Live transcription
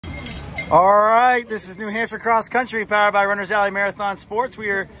All right, this is New Hampshire Cross Country powered by Runners Alley Marathon Sports. We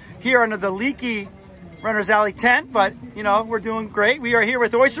are here under the leaky Runners Alley tent, but you know, we're doing great. We are here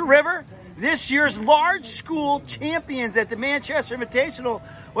with Oyster River, this year's large school champions at the Manchester Invitational.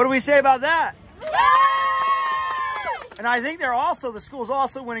 What do we say about that? And I think they're also, the school's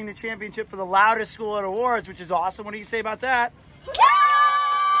also winning the championship for the loudest school at awards, which is awesome. What do you say about that?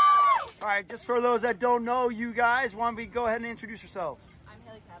 All right, just for those that don't know you guys, why don't we go ahead and introduce yourselves? I'm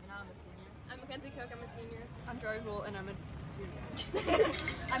Haley Kavanaugh, I'm a senior. I'm Mackenzie Cook, I'm a senior. I'm Jory Houle, and I'm a junior.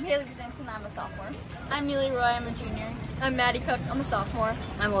 I'm Haley Kazinson, I'm a sophomore. I'm Neely Roy, I'm a junior. I'm Maddie Cook, I'm a sophomore.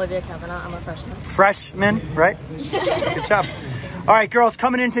 I'm Olivia Kavanaugh, I'm a freshman. Freshman, right? Good job. All right, girls,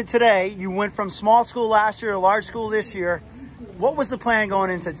 coming into today, you went from small school last year to large school this year. What was the plan going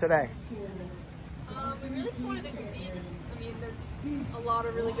into today? We really just wanted to compete. I mean, there's a lot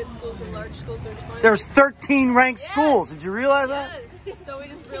of really good schools and large schools, so we just wanted There's 13 ranked schools. Did you realize that? Yes, so we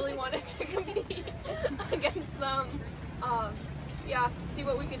just really wanted to compete against them. Yeah, see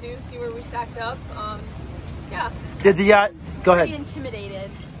what we could do, see where we stacked up. Yeah. Did the, go Pretty ahead. intimidated.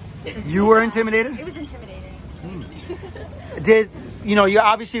 You were intimidated? It was intimidating. Did, you know, you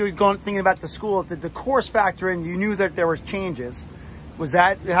obviously were going thinking about the schools. Did the course factor in? You knew that there was changes. Was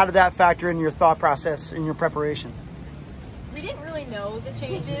that, how did that factor in your thought process in your preparation? We didn't really know the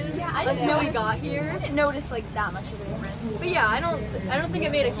changes I until we got here. I didn't notice like that much of a difference. But yeah, I don't think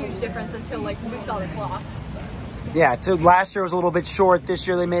it made a huge difference until like we saw the clock. Yeah, so last year was a little bit short. This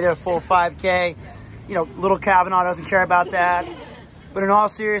year they made it a full 5K. You know, little Kavanaugh doesn't care about that. But in all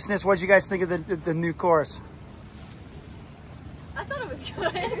seriousness, what did you guys think of the new course? I thought it was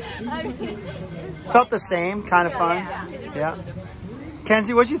good. I mean, it was fun. Felt the same, kind of fun. Yeah.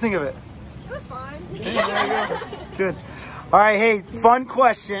 Kenzie, what did you think of it? It was fine. Good. All right, hey, fun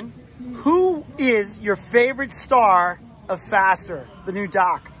question. Who is your favorite star of Faster, the new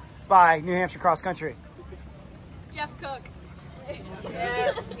doc by New Hampshire Cross Country? Jeff Cook.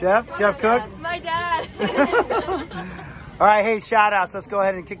 Jeff Cook? My dad. All right, hey, shout outs. Let's go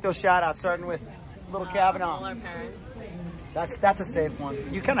ahead and kick those shout outs, starting with little All Kavanaugh. our parents. That's a safe one.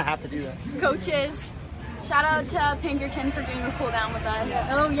 You kind of have to do that. Coaches, shout out to Pinkerton for doing a cool down with us.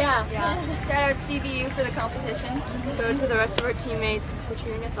 Oh yeah. Shout out to CVU for the competition. Go to the rest of our teammates for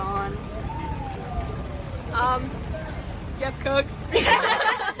cheering us on. Jeff Cook.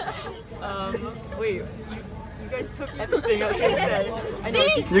 Wait, you guys took everything I was going to say. I know.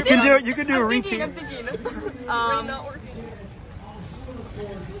 You can do it. You can do a repeat. I'm thinking. Not working.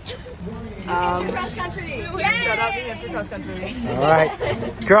 Cross country. Shout out to Hampshire Cross Country. All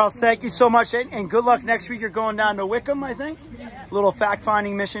right. Girls, thank you so much. And good luck next week. You're going down to Wickham, I think. Little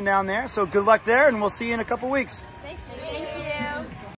fact-finding mission down there. So good luck there, and we'll see you in a couple weeks.